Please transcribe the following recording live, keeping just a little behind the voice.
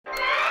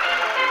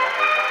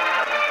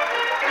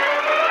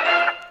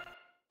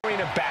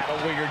entering a battle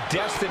where your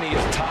destiny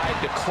is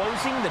tied to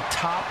closing the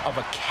top of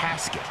a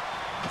casket.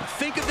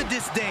 Think of the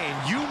disdain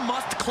you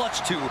must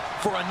clutch to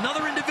for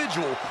another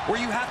individual where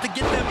you have to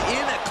get them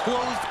in a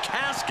closed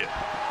casket.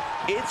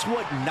 It's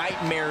what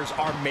nightmares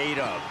are made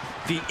of.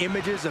 The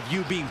images of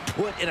you being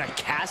put in a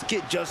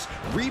casket just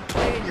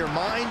replay in your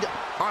mind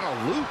on a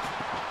loop.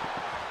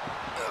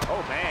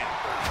 Oh, man.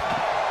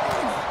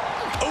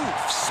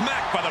 Oof,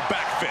 smacked by the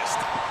back fist.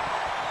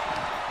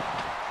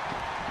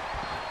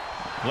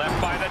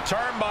 Left by the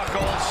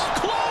turnbuckles.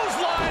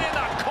 Clothesline in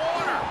the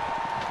corner.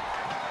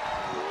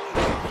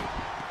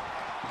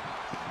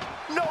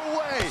 No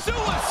way.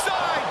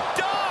 Suicide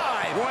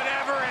dive.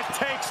 Whatever it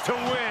takes to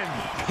win.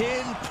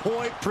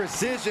 Pinpoint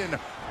precision,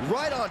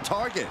 right on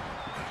target.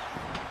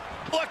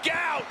 Look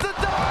out. The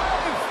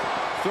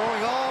dive.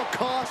 Throwing all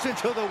caution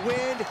to the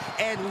wind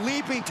and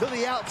leaping to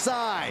the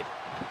outside.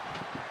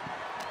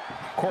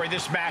 Corey,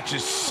 this match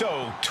is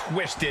so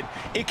twisted,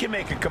 it can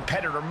make a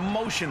competitor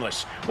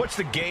motionless. What's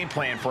the game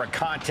plan for a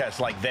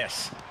contest like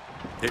this?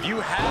 If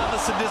you have a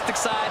sadistic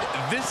side,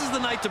 this is the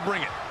night to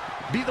bring it.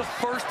 Be the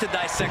first to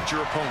dissect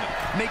your opponent.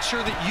 Make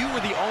sure that you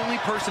are the only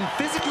person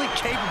physically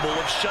capable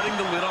of shutting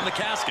the lid on the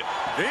casket.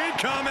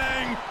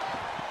 Incoming!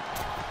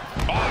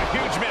 Oh,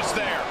 huge miss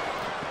there.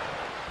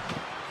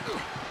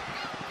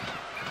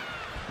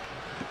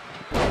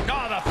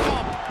 Oh, the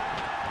thump.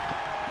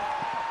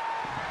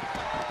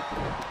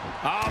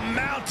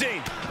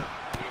 Mounting.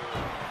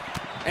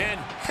 And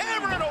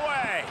hammering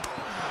away.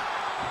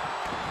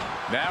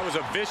 That was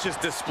a vicious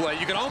display.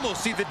 You can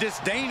almost see the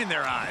disdain in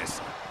their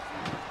eyes.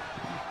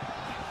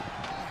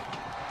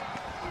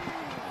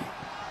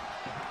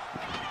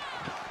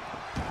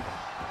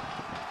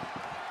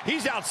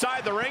 He's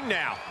outside the ring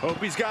now. Hope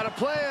he's got a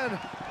plan.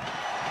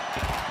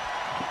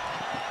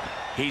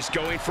 He's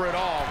going for it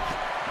all.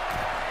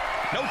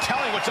 No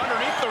telling what's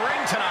underneath the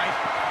ring tonight.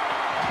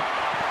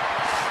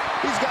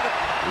 He's got it.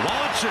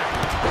 Launching.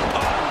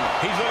 Oh,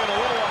 he's looking a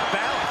little off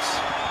balance.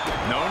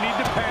 No need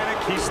to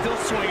panic. He's still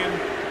swinging.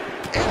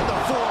 In the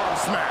forearm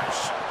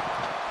smash.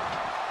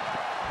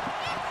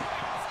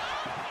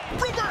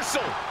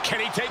 Reversal.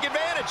 Can he take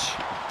advantage?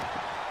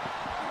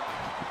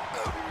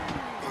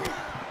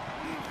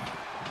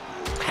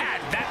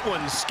 Had that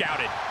one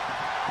scouted.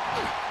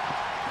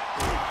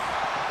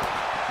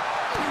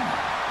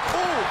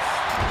 Oof.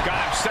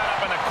 Got him set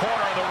up in the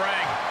corner of the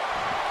ring.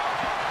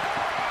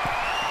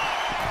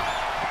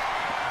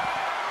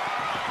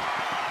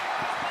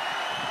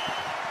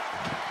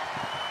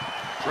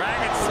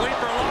 Dragon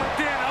sleeper locked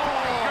in. Oh,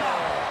 my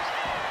God.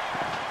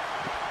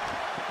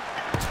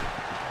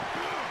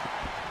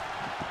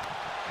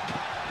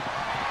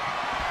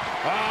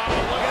 Oh,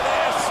 look at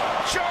this.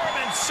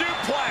 German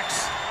suplex.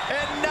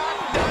 And not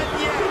done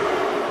yet.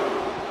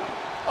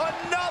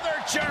 Another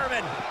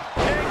German.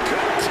 And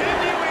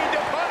continuing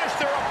to punish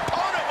their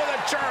opponent with a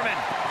German.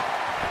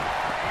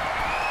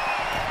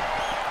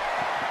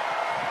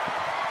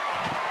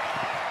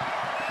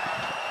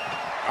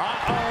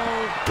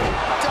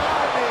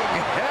 Diving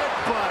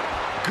headbutt.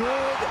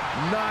 Good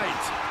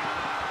night.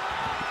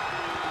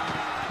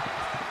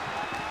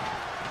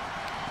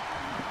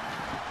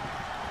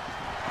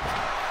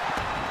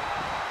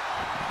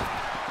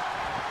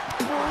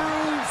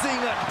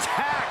 Bruising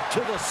attack to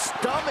the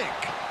stomach.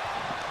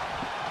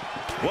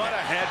 What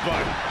a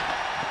headbutt.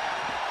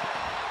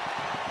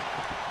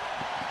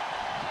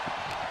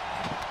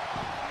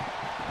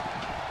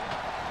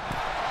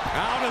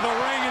 Out of the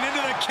ring and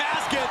into the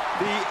casket.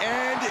 The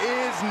end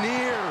is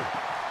near.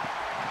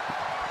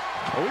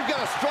 We've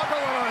got a struggle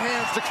on our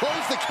hands to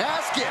close the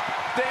casket.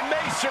 They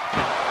may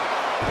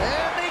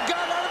And they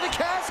got out of the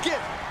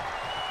casket.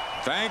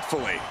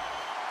 Thankfully.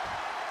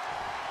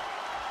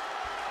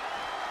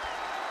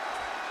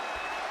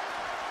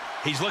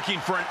 He's looking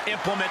for an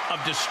implement of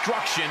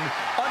destruction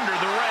under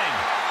the ring.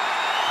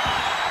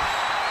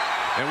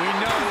 And we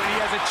know when he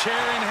has a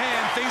chair in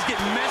hand, things get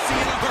messy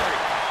in a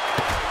hurry.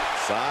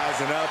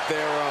 Sizing up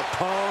their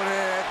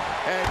opponent.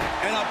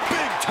 And a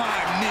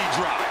big-time knee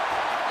drop.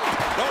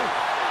 Oh.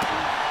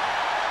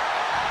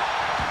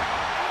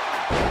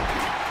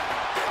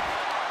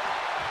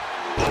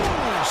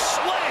 Ooh,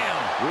 slam!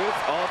 With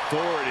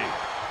authority.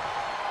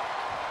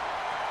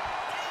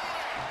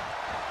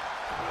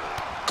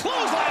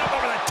 Clothesline up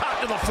over the top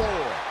to the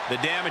floor. The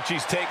damage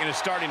he's taken is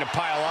starting to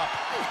pile up.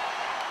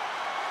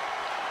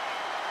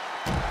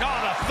 Oh,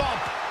 the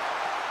thump.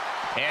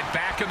 And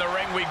back in the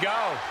ring we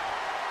go.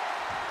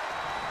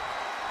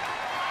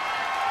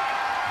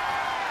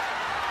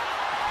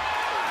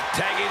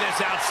 Tagging this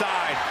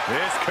outside.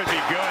 This could be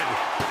good.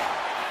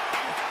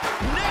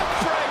 Neck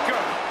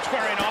breaker.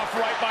 Squaring off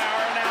right by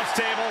our announce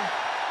table.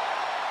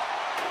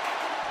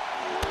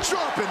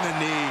 Dropping the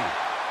knee.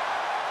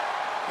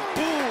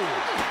 Ooh.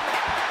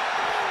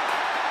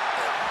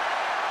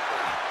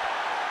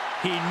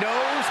 He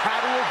knows how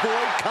to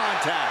avoid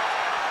contact.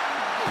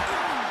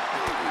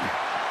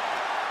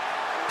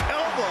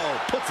 Elbow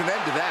puts an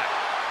end to that.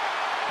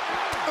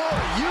 Oh,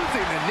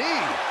 using the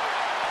knee.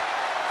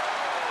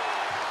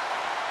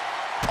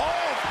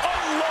 Oh,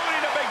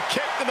 unloading a big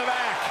kick to the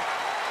back.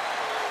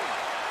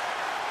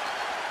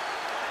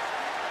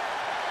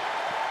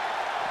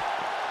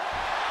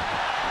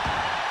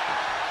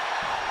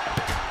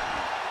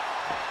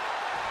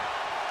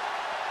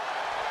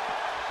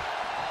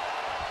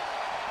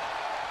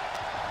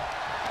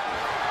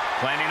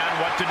 Planning on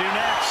what to do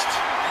next.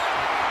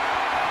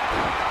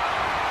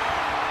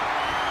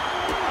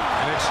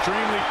 An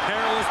extremely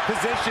perilous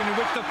position in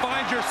which to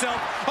find yourself.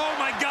 Oh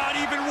my God,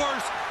 even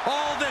worse.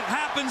 All that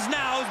happens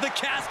now is the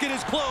casket is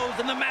closed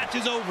and the match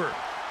is over.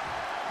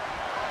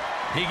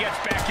 He gets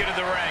back into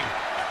the ring.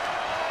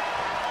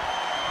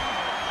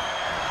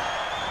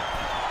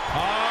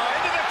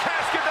 Into the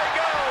casket they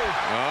go.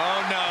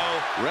 Oh no,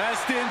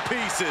 rest in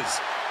pieces.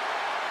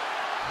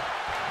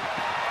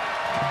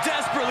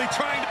 Desperately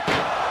trying to...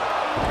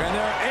 And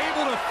they're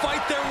able to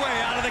fight their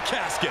way out of the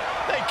casket.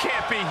 They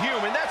can't be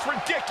human. That's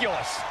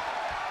ridiculous.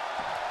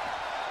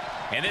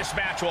 And this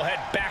match will head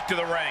back to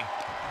the ring.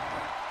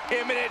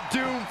 Imminent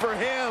doom for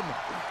him.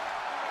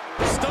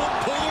 Stump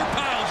puller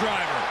pile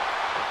driver.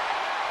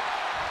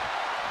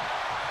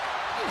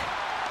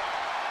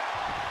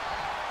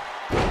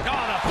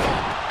 Oh, the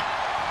thump.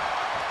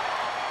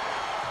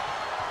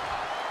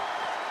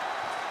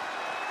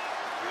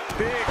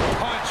 Big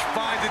punch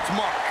finds its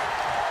mark.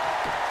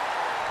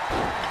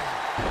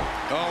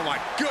 Oh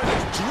my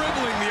goodness,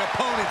 dribbling the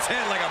opponent's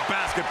head like a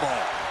basketball.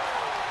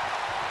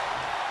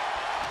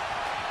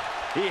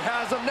 He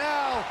has him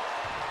now.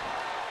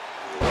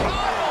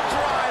 Pile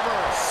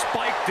driver.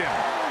 Spiked him.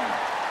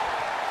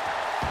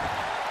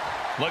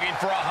 Looking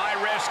for a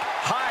high-risk,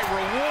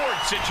 high-reward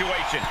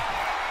situation.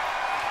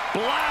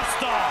 Blast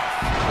off.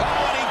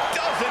 Oh, and he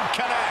doesn't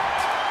connect.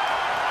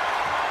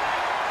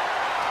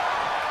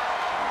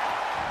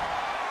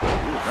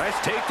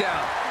 Nice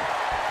takedown.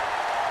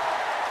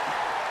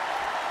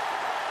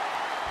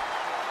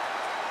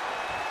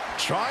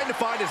 Trying to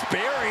find his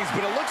bearings,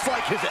 but it looks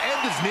like his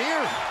end is near.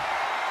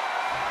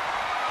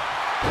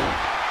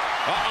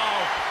 Uh-oh.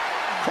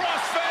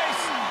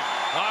 Crossface.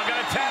 Oh,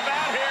 gonna tap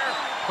out here.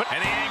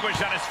 And the anguish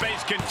on his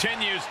face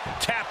continues.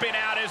 Tapping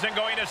out isn't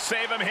going to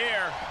save him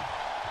here.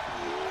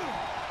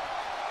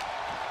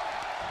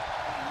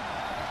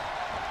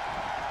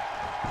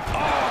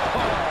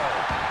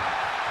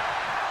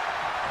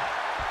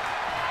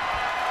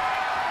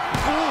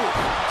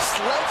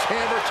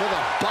 Sledgehammer to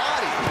the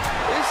body.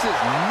 This is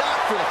not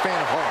for the fan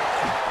of heart.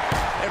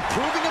 And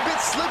proving a bit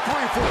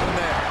slippery for him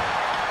there.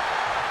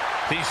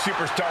 These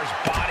superstars'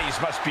 bodies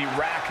must be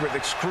racked with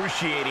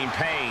excruciating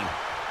pain.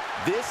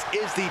 This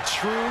is the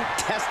true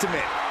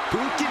testament.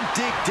 Who can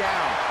dig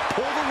down,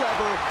 pull the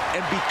lever,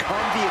 and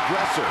become the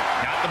aggressor?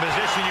 Not the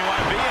position you want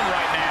to be in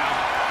right now.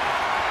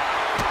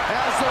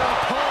 As their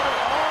opponent,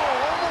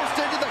 almost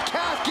into the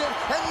casket,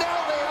 and now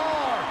they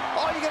are.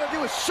 All you gotta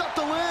do is shut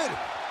the lid.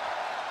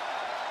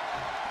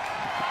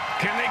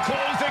 Can they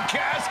close the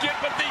casket?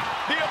 But the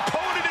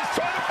opponent is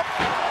trying to...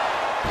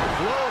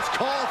 Close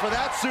call for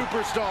that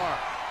superstar.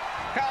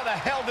 How the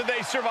hell did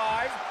they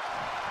survive?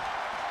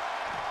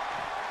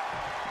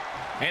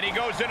 And he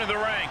goes into the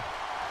ring.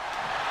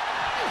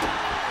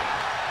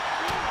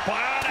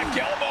 Bionic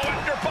elbow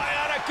after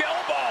bionic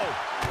elbow.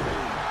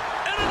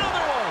 And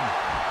another one.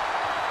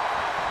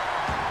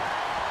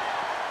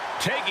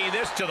 Taking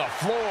this to the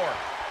floor.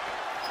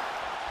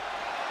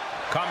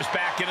 Comes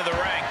back into the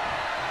ring.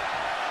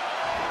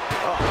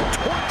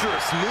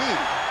 Torturous knee.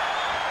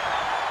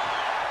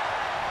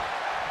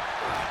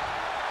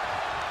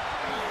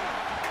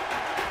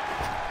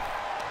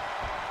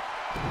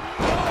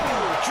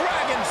 Oh,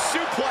 dragon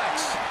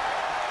suplex.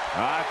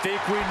 I think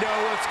we know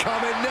what's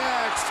coming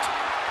next.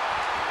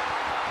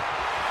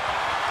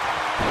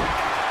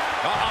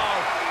 Uh-oh.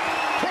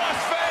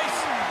 Crossface.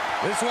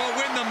 This won't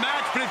win the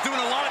match, but it's doing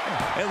a lot of...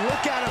 And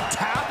look at him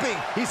tapping.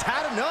 He's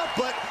had enough,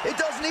 but it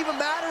doesn't even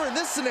matter in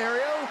this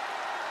scenario.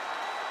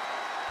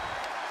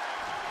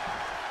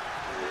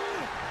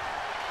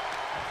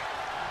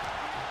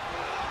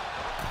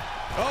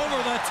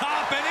 Over the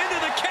top and into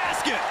the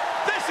casket.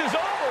 This is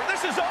over.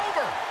 This is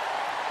over.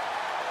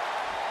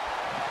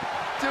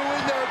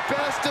 Doing their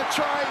best to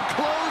try and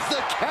close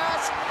the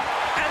casket.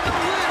 And the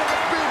lid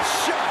has been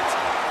shut.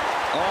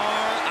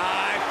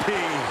 R.I.P.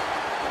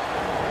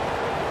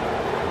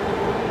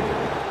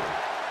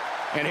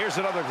 And here's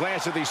another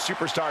glance at these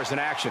superstars in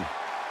action.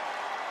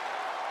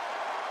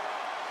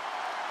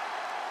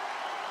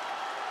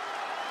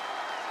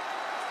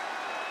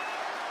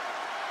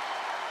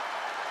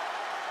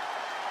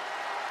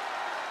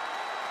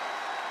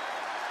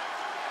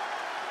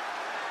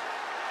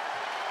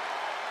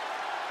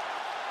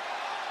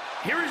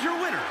 Here is your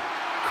winner,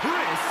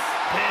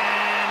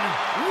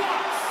 Benoit.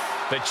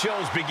 The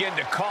chills begin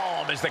to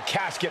calm as the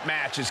casket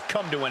match has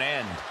come to an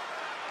end.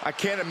 I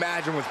can't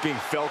imagine what's being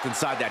felt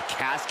inside that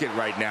casket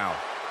right now.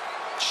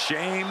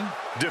 Shame,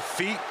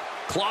 defeat,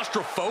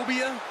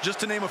 claustrophobia,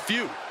 just to name a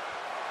few.